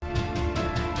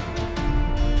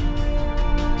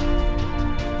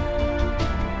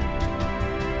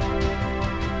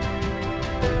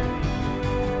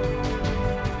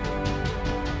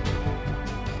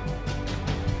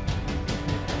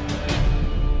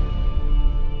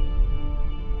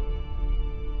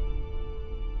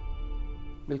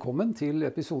Velkommen til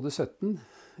episode 17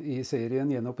 i serien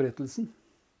Gjenopprettelsen.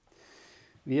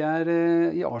 Vi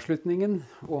i avslutningen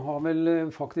og har vel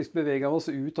faktisk beveget oss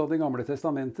ut av det gamle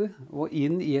testamentet og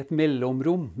inn i et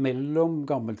mellomrom mellom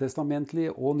gammeltestamentlig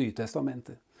og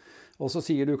nytestamentet. Og så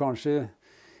sier du kanskje,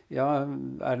 ja,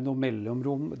 det noe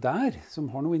mellomrom der som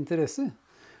har noe interesse?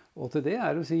 Og til det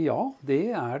å si ja,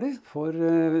 det det, for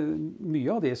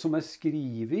mye av det som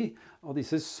skrevet av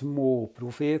disse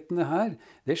småprofetene her,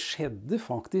 det skjedde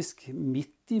faktisk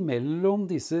midt imellom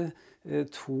disse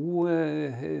to,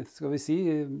 skal vi si,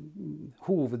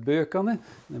 hovedbøkene,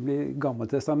 nemlig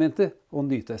Gammeltestamentet og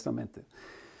Nytestamentet.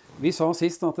 Vi sa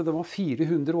sist at det var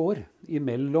 400 år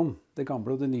imellom det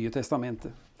gamle og det nye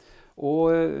testamentet.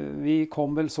 Og vi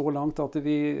kom vel så langt at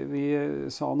vi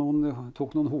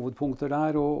tok noen hovedpunkter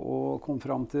der og kom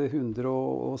fram til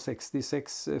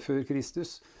 166 før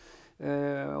Kristus.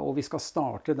 Og vi skal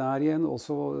starte der igjen og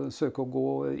så søke å gå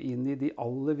inn i de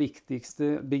aller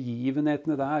viktigste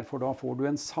begivenhetene der, for da får du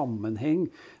en sammenheng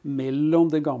mellom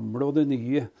det gamle og det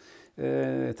nye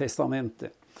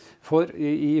testamentet. For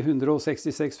i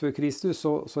 166 før Kristus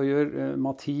så gjør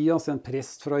Mattias, en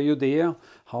prest fra Judea,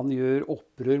 han gjør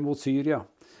opprør mot Syria.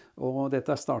 Og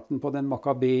dette starten på den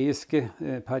makabeiske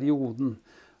perioden.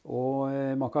 Og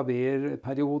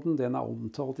makabeerperioden, den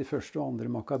omtalt i første og andre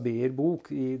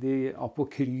makabeerbok i de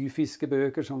apokryfiske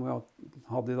bøker som vi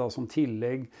hadde da som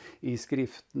tillegg i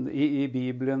skriften, i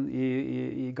Bibelen,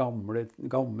 i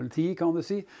gammel tid, kan du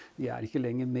si. De ikke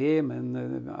lenger med, men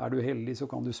du heldig så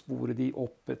kan du spore de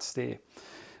opp et sted.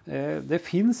 Det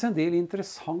finnes en del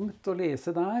interessant å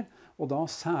lese der, og da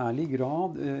særlig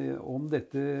grad om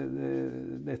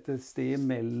dette sted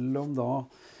mellom da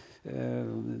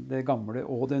det gamle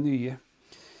og det nye.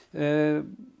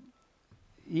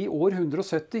 I år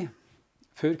 170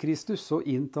 før Kristus så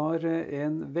inntar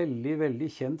en veldig,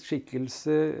 veldig kjent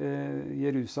skikkelse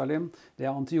Jerusalem. Det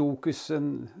Antiochus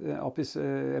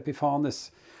Epiphanes.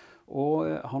 Og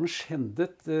han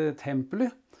skjendet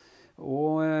tempelet.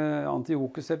 Og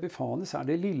Antiochus Epiphanes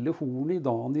det lille hornet i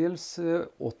Daniels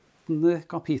 8.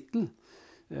 kapittel.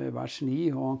 Vers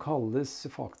 9, og han kalles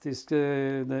faktisk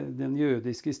den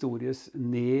jødiske histories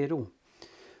Nero.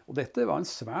 Og dette var en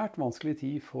svært vanskelig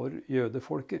tid for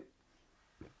jødefolket.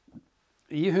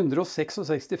 I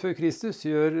 166 før Kristus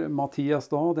gjør Mattias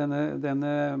da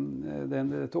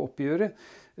dette oppgjøret,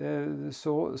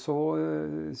 så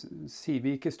sier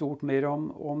vi ikke stort mer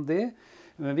om det,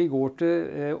 men vi går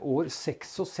til år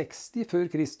 66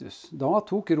 før Kristus. Da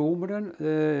tok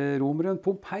romeren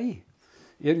Pompei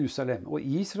Jerusalem, og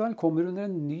Israel kommer under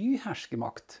en ny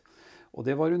herskermakt. Og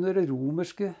det var under det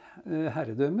romerske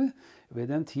herredømme ved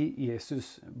den tid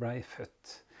Jesus ble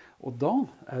født. Og da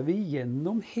vi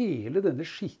gjennom hele denne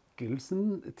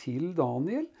skikkelsen til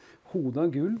Daniel, hodet av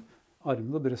gull,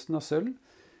 armen og brøsten av sølv,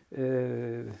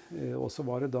 og så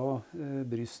var det da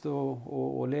brystet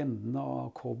og lendene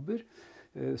av kobber,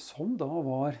 som da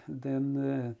var den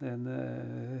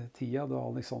tida da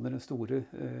Alexander den store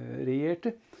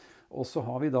regjerte. Og så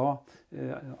har vi da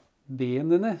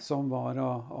benene som var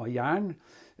av jern,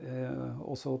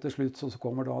 og så til slutt så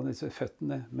kommer da disse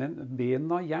føttene. Men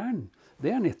benene av jern,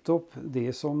 det nettopp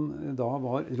det som da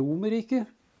var Romerriket,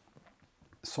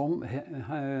 som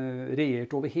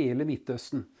regjerte over hele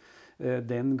Midtøsten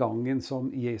den gangen som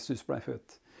Jesus ble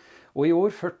født. Og i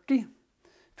år 40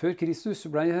 før Kristus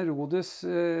ble Herodes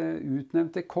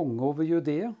utnevnt til konge over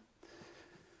Judea.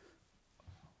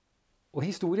 Og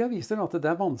historien viser at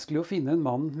det vanskelig å finne en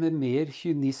mann med mer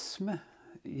kynisme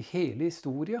i hele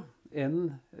historien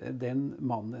enn den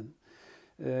mannen.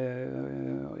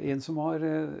 En som har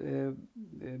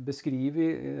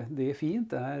beskrevet det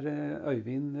fint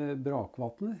Øyvind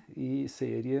Brakvatne i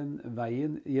serien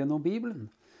Veien gjennom Bibelen.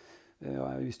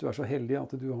 Hvis du så heldig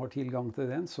at du har tilgang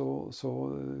til den, så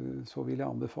vil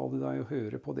jeg anbefale deg å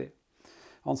høre på det.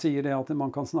 Han sier det at man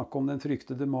kan snakke om den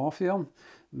fryktede mafiaen,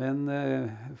 men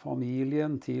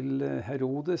familien til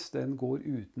Herodes, den går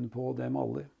utenpå dem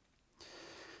alle.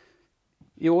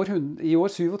 I år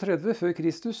 37 før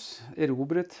Kristus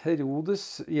erobret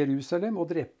Herodes Jerusalem og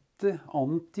drepte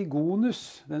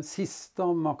Antigonus, den siste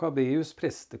av Makabeus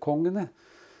prestekongene.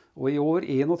 Og i år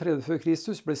 31 før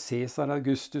Kristus ble Caesar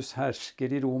Augustus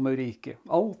hersker i Romerriket.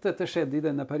 Alt dette skjedde i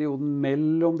denne perioden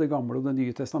mellom det gamle og det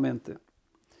nye testamentet.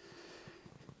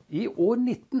 I år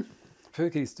 19 før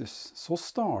Kristus så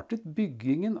startet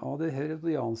byggingen av det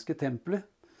herodianske tempelet.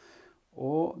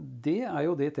 Og det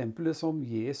jo det tempelet som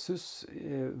Jesus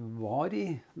var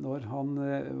i når han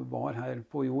var her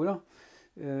på jorda.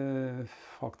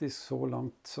 Faktisk så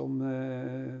langt som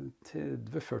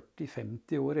 30, 40,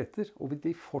 50 år etter. Og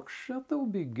de fortsatte å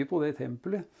bygge på det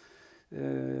tempelet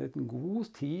en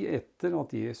god tid etter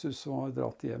at Jesus var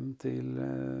dratt hjem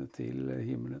til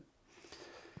himmelen.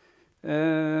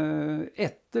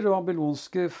 Etter det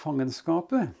babylonske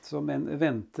fangenskapet så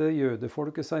vendte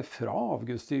jødefolket seg fra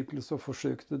avgudsdyrkelse og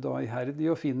forsøkte da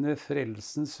iherdig å finne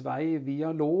frelsens vei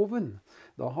via loven.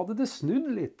 Da hadde det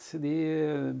snudd litt. De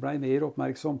ble mer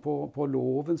oppmerksom på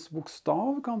lovens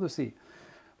bokstav, kan du si.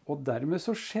 Og dermed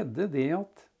så skjedde det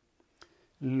at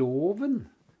loven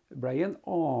ble en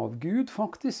avgud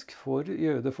faktisk for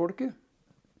jødefolket.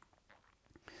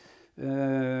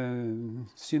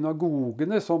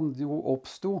 Synagogene som jo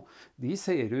oppsto, de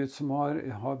ser ut som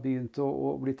har begynt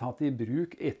å bli tatt i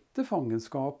bruk etter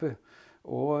fangenskapet.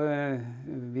 Og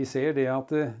vi ser det at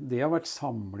det har vært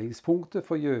samlingspunktet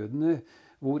for jødene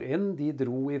hvor enn de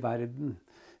dro i verden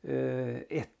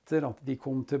etter at de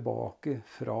kom tilbake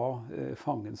fra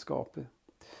fangenskapet.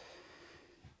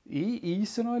 I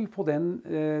Israel på den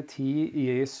tid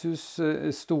Jesus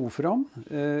sto fram,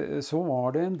 så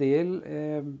var det en del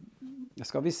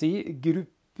skal vi si,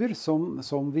 grupper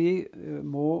som vi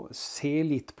må se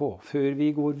litt på før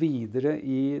vi går videre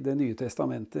i Det nye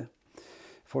testamentet.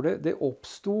 For det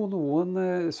oppsto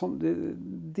noen som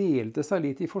delte seg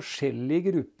litt i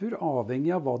forskjellige grupper, avhengig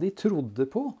av hva de trodde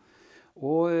på.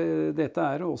 Og dette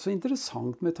er også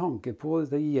interessant med tanke på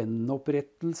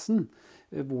gjenopprettelsen,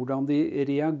 hvordan de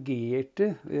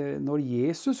reagerte når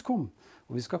Jesus kom.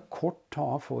 Og vi skal kort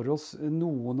ta for oss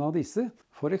noen av disse.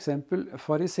 For eksempel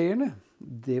fariseerne.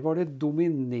 Det var det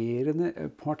dominerende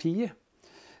partiet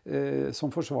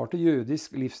som forsvarte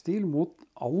jødisk livsstil mot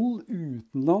all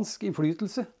utenlandsk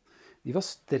innflytelse. De var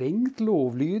strengt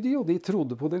lovlydige, og de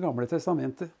trodde på Det gamle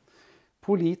testamentet.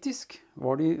 Politisk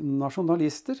var de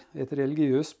nasjonalister, et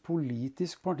religiøst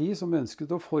politisk parti som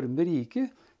ønsket å forme riket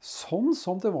sånn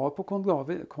som det var på kong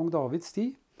Davids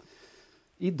tid.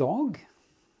 I dag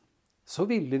så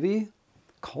ville vi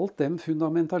kalt dem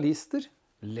fundamentalister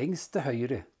lengst til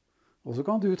høyre. Og så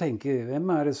kan du tenke, hvem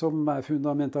er det som er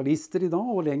fundamentalister i dag,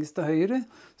 og lengst til høyre?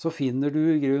 Så finner du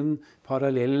i grunn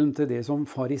parallellen til det som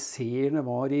fariseerne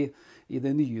var i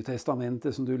Det nye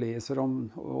testamentet, som du leser om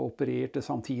og opererte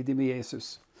samtidig med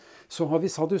Jesus. Så har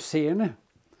vi saduserene,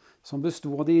 som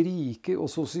bestod av de rike og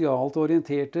sosialt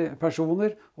orienterte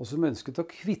personer, og som ønsket å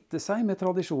kvitte seg med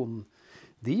tradisjonen.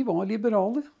 De var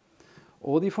liberale,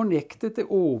 og de fornektet det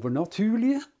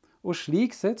overnaturlige, og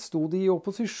slik sett sto de i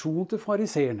opposisjon til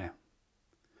fariseerne.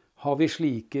 Har vi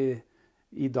slike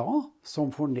i dag som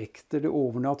fornekter det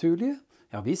overnaturlige?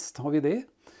 Ja visst har vi det.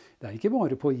 Det er ikke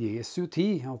bare på Jesu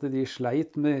tid at de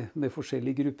sleit med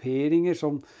forskjellige grupperinger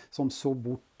som så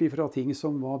bort ifra ting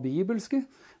som var bibelske.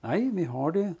 Nei, vi har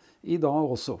det i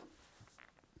dag også.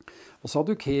 Og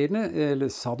saduserene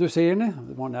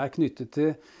var nær knyttet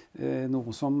til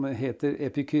noe som heter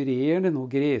epikureerne, noe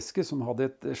greske, som hadde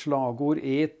et slagord: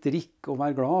 et, drikk og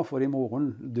vær glad, for i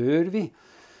morgen dør vi.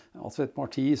 Altså et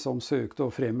parti som søkte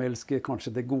å fremelske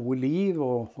kanskje det gode liv,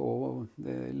 og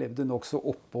levde nokså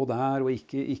oppå der, og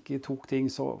ikke tok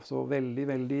ting så veldig,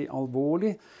 veldig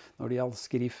alvorlig når det gjaldt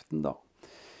skriften da.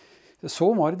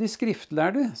 Så var det de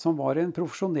skriftlærde, som var en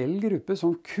profesjonell gruppe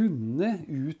som kunne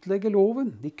utlegge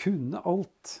loven. De kunne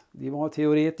alt. De var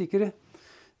teoretikere.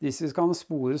 Disse kan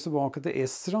spores tilbake til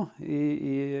Esra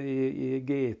i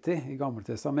GT, i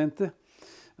Gammeltestamentet.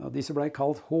 Ja, disse ble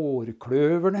kalt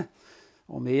hårkløverne,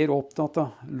 og mer opptatt av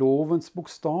lovens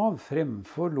bokstav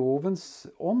fremfor lovens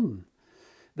ånd.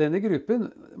 Denne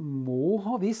gruppen må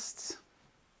ha visst,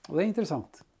 og det er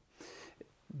interessant,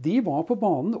 de var på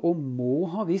banen og må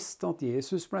ha visst at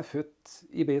Jesus ble født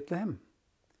i Betlehem.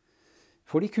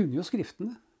 For de kunne jo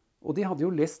skriftene, og de hadde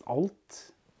jo lest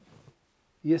alt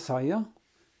i Jesaja,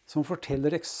 som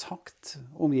forteller eksakt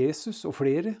om Jesus og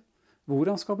flere, hvor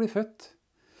han skal bli født.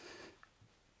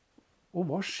 Og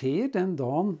hva skjer den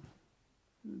dagen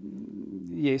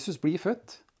Jesus blir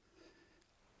født?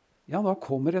 Ja, da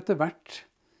kommer etter hvert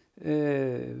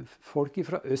folk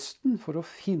fra Østen for å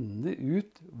finne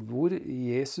ut hvor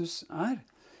Jesus er.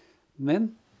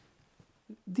 Men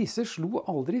disse slo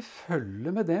aldri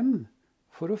følge med dem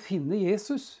for å finne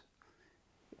Jesus.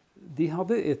 De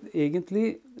hadde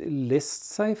egentlig lest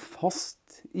seg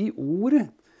fast i ordet,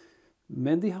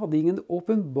 men de hadde ingen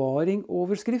åpenbaring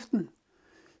over Skriften.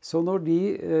 Så når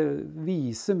de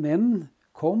vise menn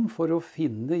kom for å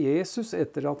finne Jesus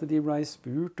etter at de ble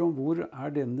spurt om hvor er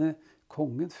denne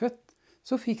kongen født,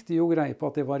 så fikk de jo greie på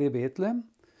at det var i Betlehem.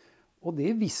 Og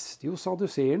det visste jo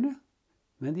saduserene,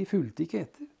 men de fulgte ikke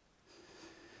etter.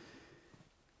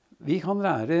 Vi kan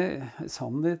lære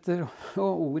sannheter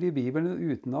og ord i Bibelen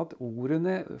uten at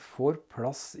ordene får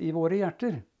plass i våre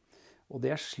hjerter. Og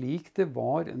det er slik det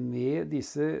var med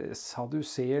disse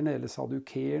saduserene eller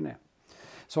sadukerene.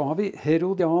 Så har vi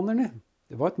herodianerne.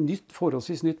 Det var et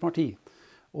forholdsvis nytt parti.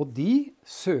 Og de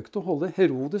søkte å holde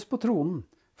Herodes på tronen,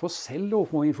 for selv å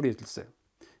få innflytelse.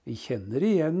 Vi kjenner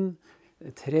igjen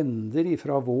trender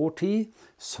fra vår tid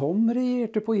som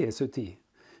regjerte på Jesu tid.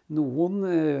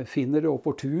 Noen finner det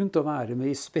opportunt å være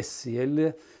med i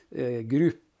spesielle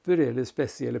grupper eller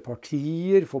spesielle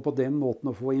partier, for på den måten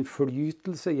å få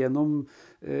innflytelse gjennom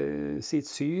sitt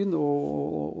syn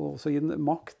og sin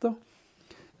makt. Da.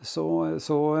 Så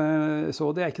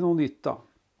det er ikke noe nytt, da.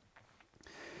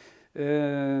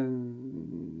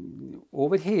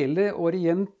 Over hele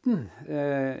Orienten,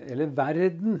 eller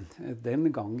verden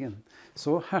den gangen,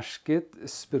 så hersket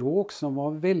språk som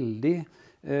var veldig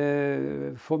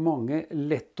for mange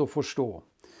lett å forstå.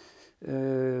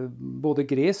 Både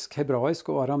gresk,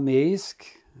 hebraisk og arameisk,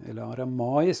 eller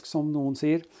aramaisk som noen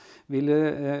sier, ville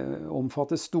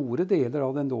omfatte store deler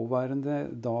av den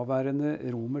daværende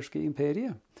romerske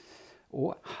imperiet.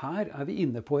 Og her er vi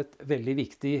inne på et veldig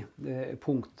viktig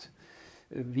punkt.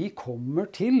 Vi kommer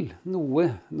til noe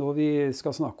når vi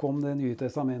skal snakke om Det nye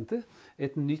testamentet,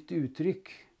 et nytt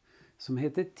uttrykk som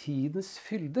heter tidens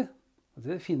fylde.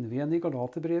 Det finner vi igjen i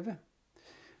Galaterbrevet.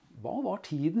 Hva var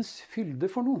tidens fylde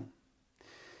for noe?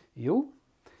 Jo,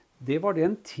 det var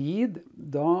den tid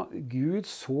da Gud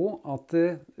så at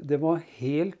det var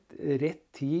helt rett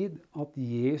tid at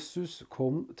Jesus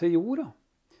kom til jorda.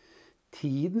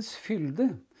 Tidens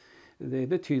fylde, det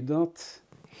betydde at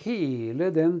hele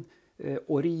den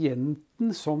Orienten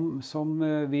som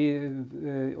vi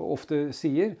ofte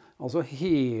sier, altså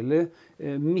hele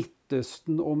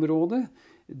Midtøsten-området,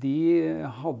 de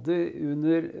hadde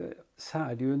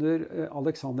særlig under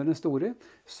Alexander den store,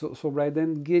 så ble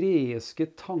den greske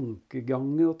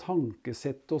tankegangen og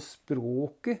tankesettet og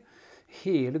språket,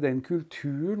 hele den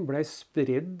kulturen ble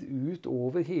spredd ut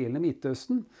over hele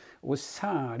Midtøsten, og i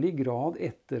særlig grad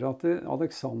etter at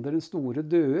Alexander den store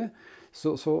døde,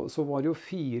 så var det jo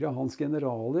 4 av hans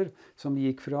generaler som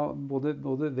gikk fra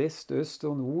både vest, øst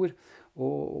og nord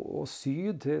og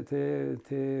syd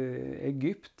til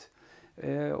Egypt.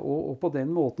 Og på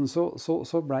den måten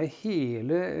så ble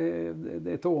hele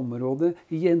dette området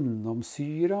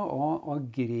gjennomsyret av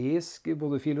gresk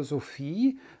både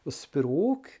filosofi, og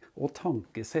språk og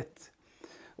tankesett.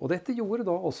 Og dette gjorde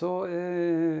da også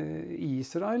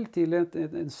Israel til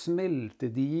en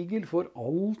smeltedigel for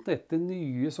alt dette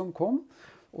nye som kom.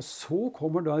 Og så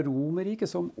kommer da Romerriket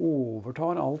som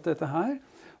overtar alt dette her,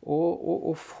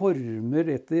 og former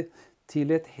dette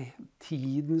til et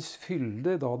tidens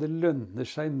fylde, da det lønner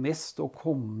seg mest å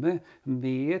komme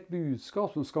med et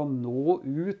budskap som skal nå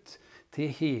ut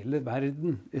til hele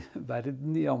verden.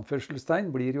 Verden i anførselstegn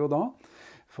blir jo da.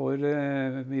 For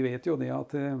vi vet jo det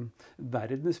at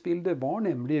verdensbildet var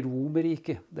nemlig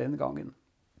Romerriket den gangen.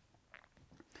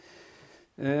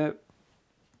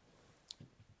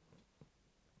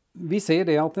 Vi ser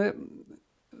det at,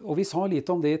 og vi sa litt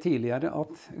om det tidligere,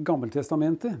 at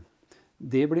Gammeltestamentet,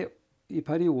 det ble i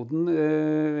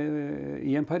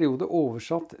en periode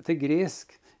oversatt til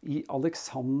gresk i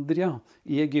Alexandria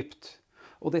i Egypt.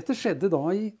 Og dette skjedde da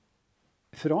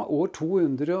fra år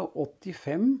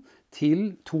 285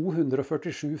 til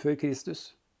 247 før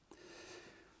Kristus.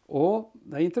 Og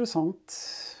det er interessant,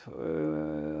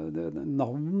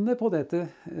 navnet på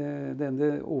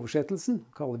denne oversettelsen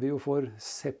kaller vi jo for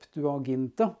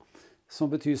Septuaginta,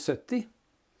 som betyr 70.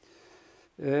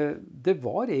 Det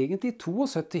var egentlig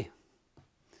 72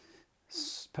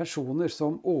 personer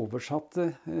som oversatte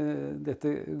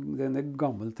denne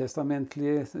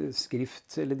gammeltestamentlige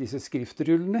skrift, eller disse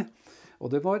skriftrullene. Og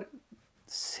det var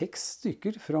 6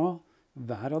 stykker fra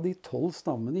hver av de 12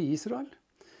 stammene i Israel,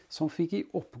 som fikk i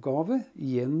oppgave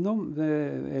gjennom,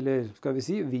 eller skal vi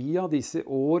si, via disse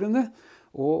årene,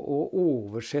 å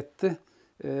oversette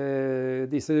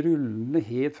disse rullene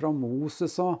helt fra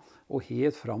Moses og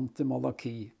helt fram til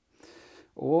Malaki.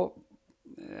 Og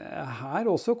her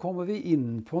også kommer vi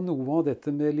inn på noe av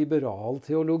dette med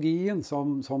liberalteologien,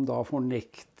 som da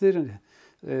fornekter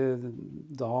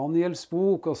Daniels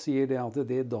bok, og sier det at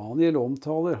det Daniel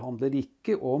omtaler handler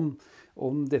ikke om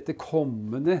dette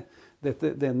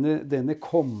denne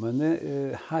kommende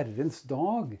Herrens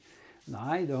dag.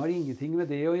 Nei, det har ingenting med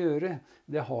det å gjøre.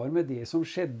 Det har med det som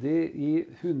skjedde i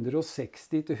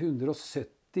 160 til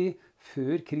 170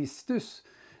 før Kristus,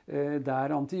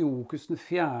 der Antiochus den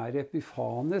 4.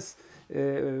 Epifanes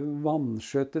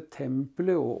vanskjøtte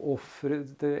tempelet og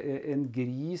offret en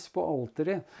gris på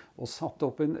alteret og satte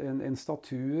opp en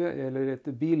statue eller et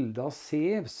bilde av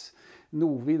Sevs,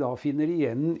 noe vi da finner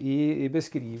igjen i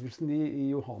beskrivelsen i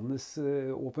Johannes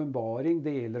åpenbaring,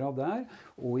 deler av der,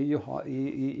 og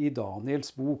i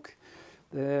Daniels bok.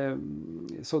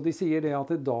 Så de sier det at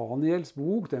Daniels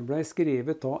bok den ble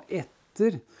skrevet da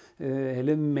etter,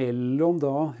 eller mellom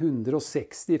da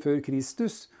 160 før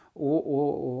Kristus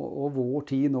og vår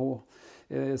tid nå.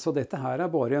 Så dette her er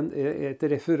bare et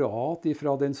referat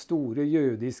fra den store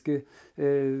jødiske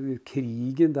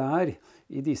krigen der,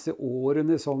 i disse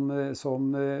årene som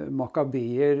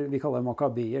makabeer, vi kaller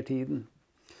makabeertiden.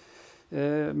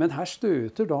 Men her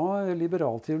støter da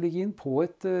liberalteologien på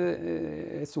et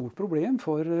stort problem,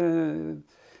 for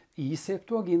i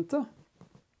Septuaginta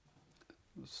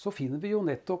så finner vi jo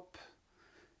nettopp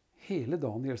hele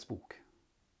Daniels bok.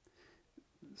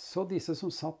 Så disse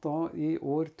som satt da i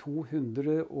år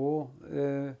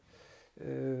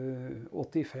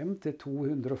 285 til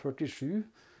 247,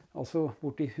 altså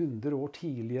borti 100 år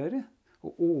tidligere,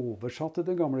 og oversatte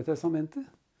Det gamle testamentet,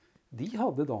 de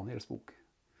hadde Daniels bok.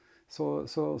 Så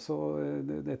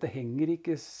dette henger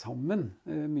ikke sammen,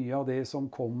 mye av det som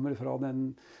kommer fra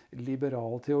den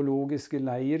liberalteologiske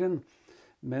leiren.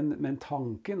 Men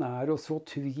tanken er å så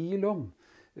tvil om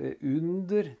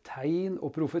under, tegn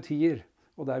og profetier.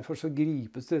 Og derfor så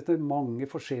gripes det etter mange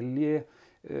forskjellige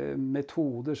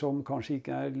metoder som kanskje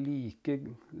ikke er like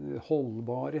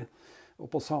holdbare.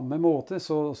 Og på samme måte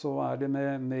så er det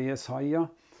med Jesaja.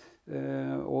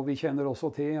 Og vi kjenner også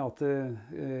til at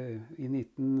i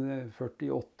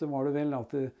 1948 var det vel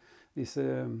at disse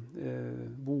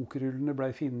bokrullene ble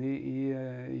funnet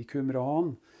i Qumran,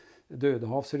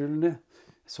 Dødehavsrullene,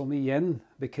 som igjen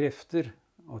bekrefter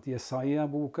at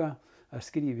Jesaja-boka er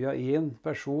skrevet av en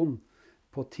person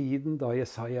på tiden da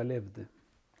Jesaja levde.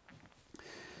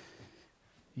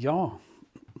 Ja,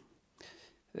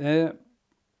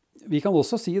 vi kan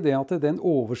også si det at den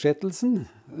oversettelsen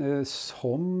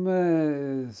som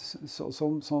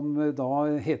da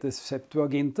heter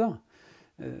Septuaginta,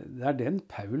 det er den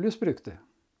Paulus brukte.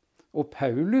 Og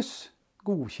Paulus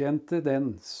godkjente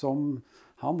den som,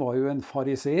 han var jo en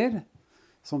fariseer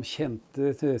som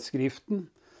kjente til Skriften.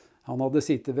 Han hadde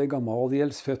sittet ved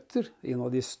Gamaliels føtter, en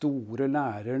av de store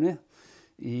lærerne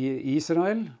i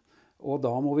Israel. Og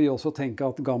da må vi også tenke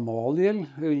at Gamaliel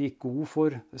gikk god for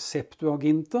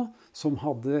Septuaginta, som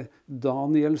hadde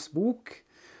Daniels bok.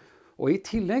 Og i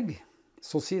tillegg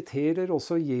så siterer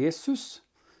også Jesus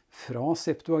fra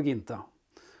Septuaginta.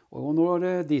 Og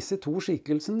når disse to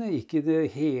skikkelsene ikke i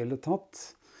det hele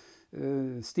tatt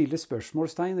stiller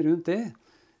spørsmålstegn rundt det,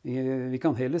 vi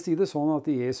kan heller si det sånn at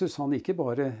Jesus han ikke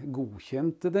bare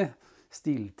godkjente det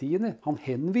stilltiende, han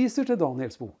henviser til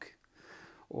Daniels bok.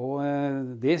 Og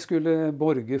det skulle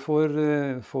borge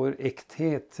for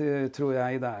ekthet, tror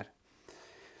jeg der.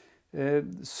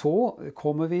 Så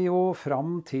kommer vi jo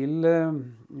fram til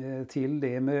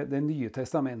det med Det nye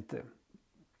testamentet.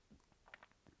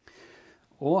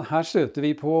 Og her støter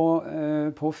vi på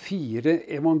 4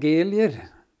 evangelier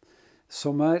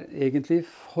som er egentlig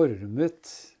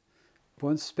formet på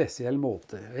en spesiell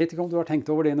måte. Jeg vet ikke om du har tenkt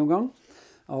over det noen gang?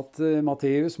 At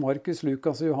Matteus, Markus,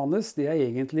 Lukas og Johannes, det er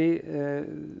egentlig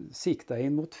sikta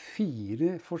inn mot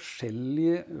 4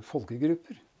 forskjellige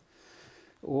folkegrupper.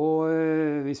 Og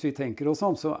hvis vi tenker oss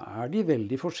om, så er de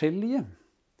veldig forskjellige.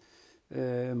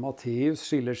 Matteus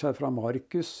skiller seg fra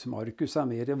Markus. Markus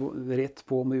er mer rett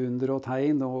på med under og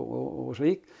tegn og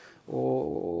slik.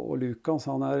 Og Lukas,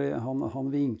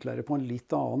 han vinkler det på en litt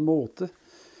annen måte.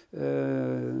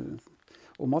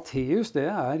 Og Matteus, det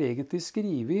er egentlig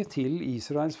skrevet til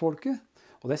Israelsfolket,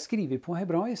 og det er skrevet på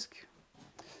hebraisk.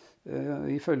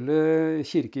 Ifølge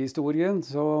kirkehistorien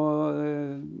så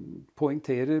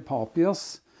poengterer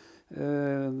Papias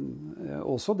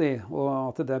også det, og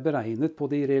at det er beregnet på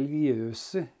de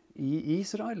religiøse i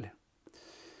Israel.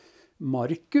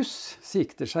 Markus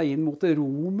sikter seg inn mot det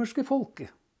romerske folket,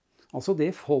 altså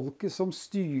det folket som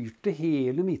styrte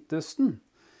hele Midtøsten.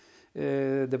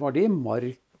 Det var det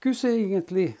Markus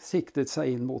egentlig siktet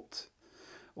seg inn mot.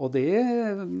 Og det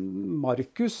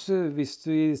Markus, hvis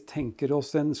vi tenker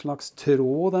oss en slags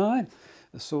tråd der,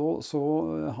 så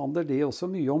handler det også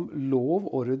mye om lov,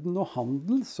 orden og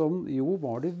handel, som jo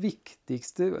var det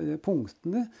viktigste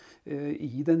punktene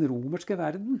i den romerske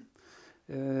verden.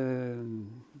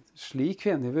 Slik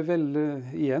kjenner vi vel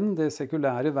igjen det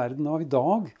sekulære verden av i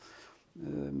dag.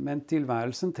 Men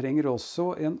tilværelsen trenger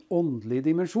også en åndelig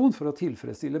dimensjon for å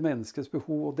tilfredsstille menneskets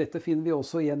behov, og dette finner vi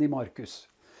også igjen i Markus.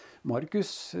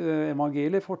 Markus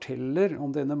evangeliet forteller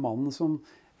om denne mannen som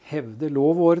hevder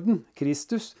lov og orden,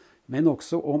 Kristus, men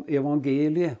også om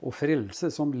evangeliet og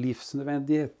frelse som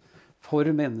livsnødvendighet for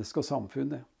mennesket og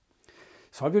samfunnet.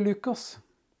 Så har vi Lukas.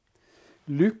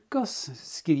 Lukas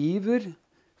skriver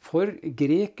for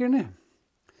grekerne,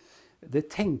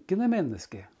 det tenkende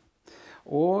mennesket.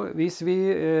 Og hvis vi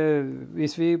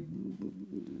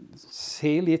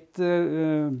se litt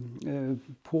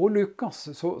på Lukas,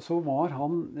 så var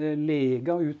han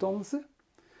lege av utdannelse.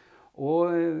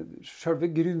 Og selve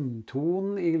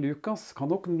grunntonen i Lukas kan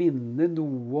nok minne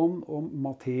noe om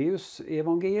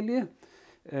Matteus-evangeliet.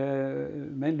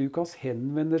 Men Lukas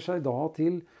henvender seg da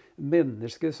til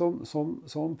mennesker som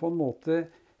på en måte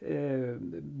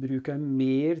bruker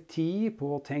mer tid på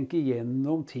å tenke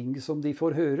gjennom ting som de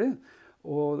får høre.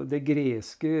 Og det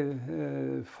greske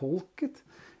folket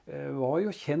var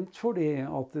jo kjent for det,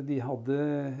 at de hadde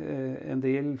en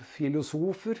del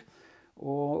filosofer.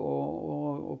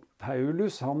 Og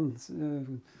Paulus, han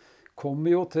kom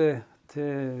jo til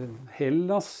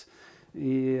Hellas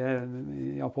i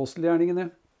apostelgjerningene.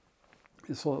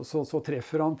 Så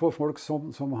treffer han på folk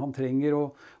som han trenger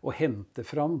å hente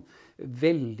fram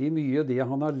veldig mye det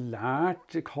han har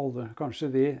lært, kanskje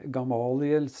ved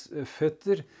Gamaliels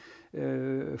føtter.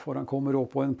 For han kommer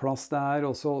opp på en plass der,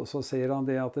 og så ser han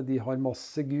det at de har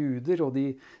masse guder, og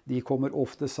de kommer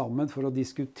ofte sammen for å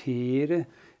diskutere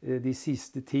de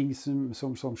siste ting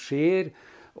som skjer.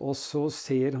 Og så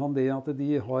ser han det at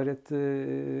de har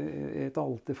et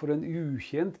alter for en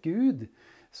ukjent gud.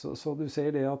 Så du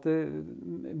ser det at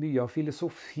mye av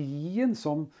filosofien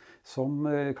som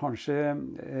kanskje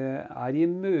er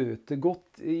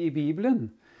imøtegått i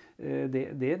Bibelen,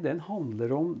 den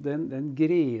handler om den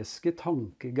greske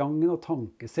tankegangen og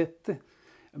tankesettet.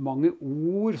 Mange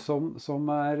ord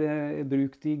som er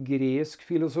brukt i gresk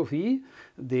filosofi,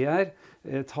 det er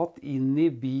tatt inn i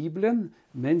Bibelen,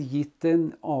 men gitt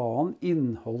en annen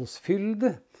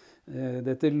innholdsfylde.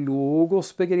 Dette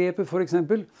logos-begrepet for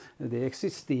eksempel, det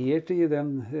eksisterte i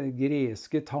den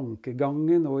greske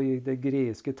tankegangen og i det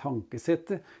greske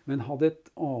tankesettet, men hadde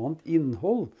et annet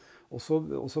innhold. Og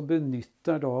så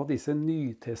benytter da disse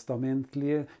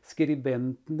nytestamentlige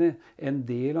skribentene en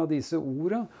del av disse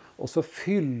ordene, og så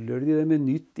fyller de det med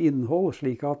nytt innhold,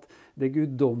 slik at det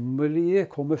guddommelige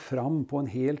kommer fram på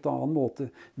en helt annen måte.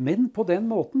 Men på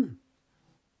den måten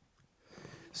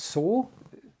så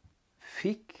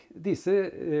fikk disse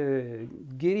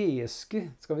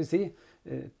greske, skal vi si,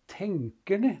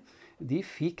 tenkerne, de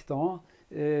fikk da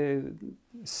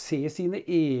se sine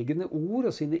egne ord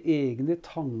og sine egne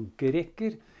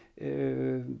tankerekker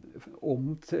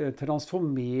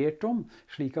transformert om,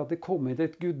 slik at det kom inn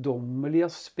et guddommelig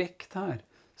aspekt her,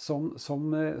 som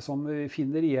vi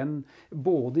finner igjen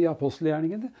både i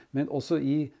apostelgjerningene, men også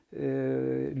i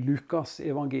Lukas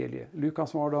evangeliet.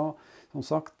 Lukas var da, som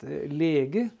sagt,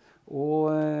 lege, og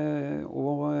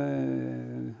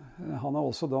han har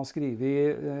også da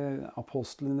skrevet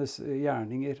apostlenes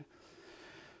gjerninger.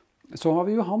 Så har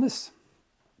vi Johannes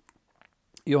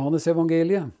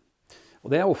evangeliet.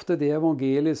 Og det er ofte det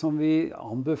evangeliet som vi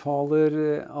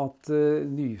anbefaler at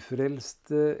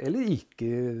nyfrelste eller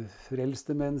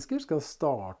ikke-frelste mennesker skal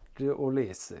starte å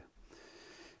lese.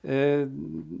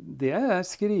 Det er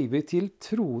skrevet til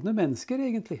troende mennesker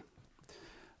egentlig.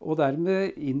 Og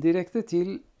dermed indirekte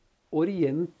til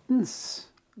Orientens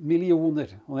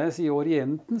millioner. Og når jeg sier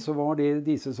Orienten, så var det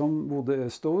disse som bodde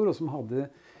østover, og som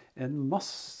hadde en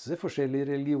masse forskjellige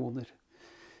religioner.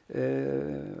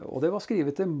 Og det var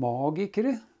skrevet til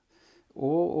magikere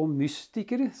og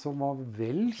mystikere, som var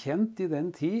vel kjent i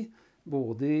den tid,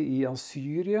 både i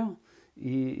Assyria,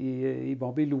 i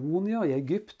Babylonia, i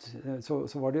Egypt,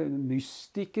 så var det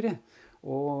mystikere.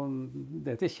 Og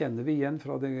dette kjenner vi igjen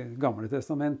fra Det gamle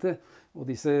testamentet, og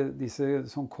disse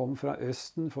som kom fra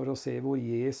Østen for å se hvor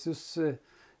Jesus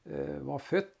var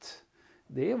født.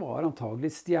 Det var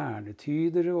antagelig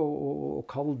stjernetydere og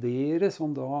kaldere,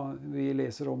 som da vi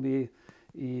leser om i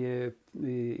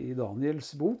Daniels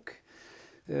bok.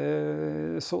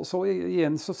 Så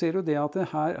igjen så ser du det at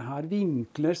her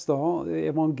vinkles da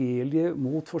evangeliet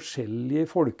mot forskjellige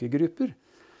folkegrupper.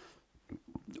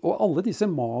 Og alle disse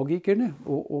magikerne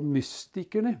og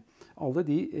mystikerne, alle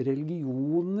de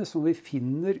religionene som vi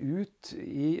finner ut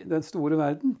i den store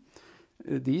verden,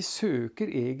 de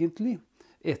søker egentlig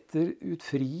etter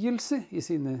utfrielse i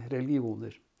sine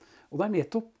religioner. Og det er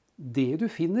nettopp det du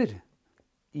finner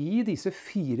i disse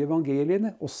 4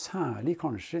 evangeliene, og særlig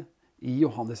kanskje i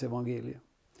Johannes evangeliet.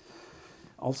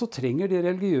 Altså trenger det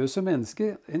religiøse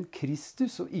mennesket en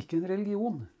Kristus og ikke en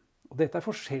religion. Og dette er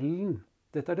forskjellen.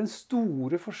 Dette er den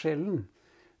store forskjellen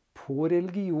på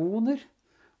religioner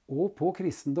og på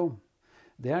kristendom.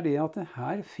 Det er det at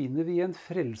her finner vi en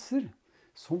frelser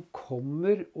som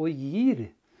kommer og gir.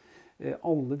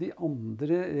 Alle de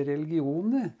andre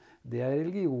religionene, det er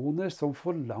religioner som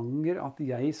forlanger at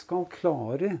jeg skal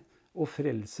klare å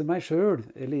frelse meg selv,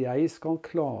 eller jeg skal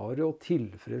klare å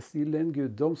tilfredsstille en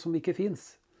guddom som ikke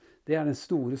finnes. Det er den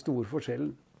store, store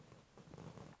forskjellen.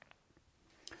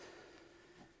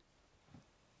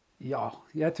 Ja,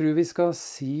 jeg tror vi skal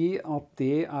si at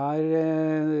det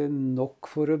er nok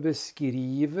for å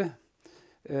beskrive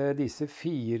disse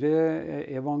 4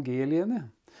 evangeliene.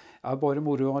 Det er bare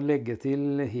moro å legge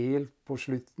til helt på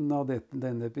slutten av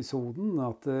denne episoden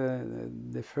at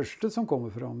det første som kommer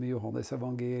fram i Johannes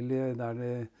evangeliet,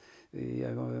 i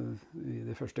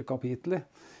det første kapitlet,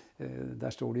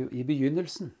 der står det jo i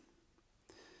begynnelsen.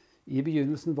 I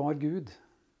begynnelsen var Gud.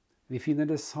 Vi finner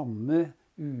det samme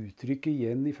uttrykket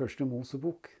igjen i første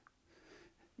Mosebok.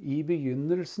 I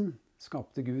begynnelsen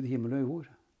skapte Gud himmel og jord.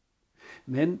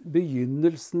 Men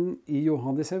begynnelsen i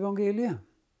Johannes evangeliet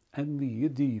er mye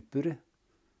dypere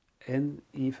enn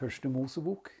i første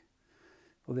Mosebok.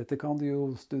 Og dette kan du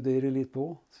jo studere litt på,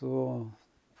 så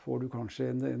får du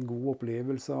kanskje en god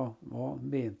opplevelse av hva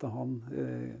mente han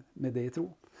med det, tro.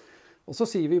 Og så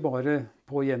sier vi bare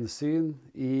på gjensyn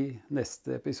i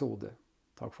neste episode.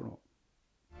 Takk for nå.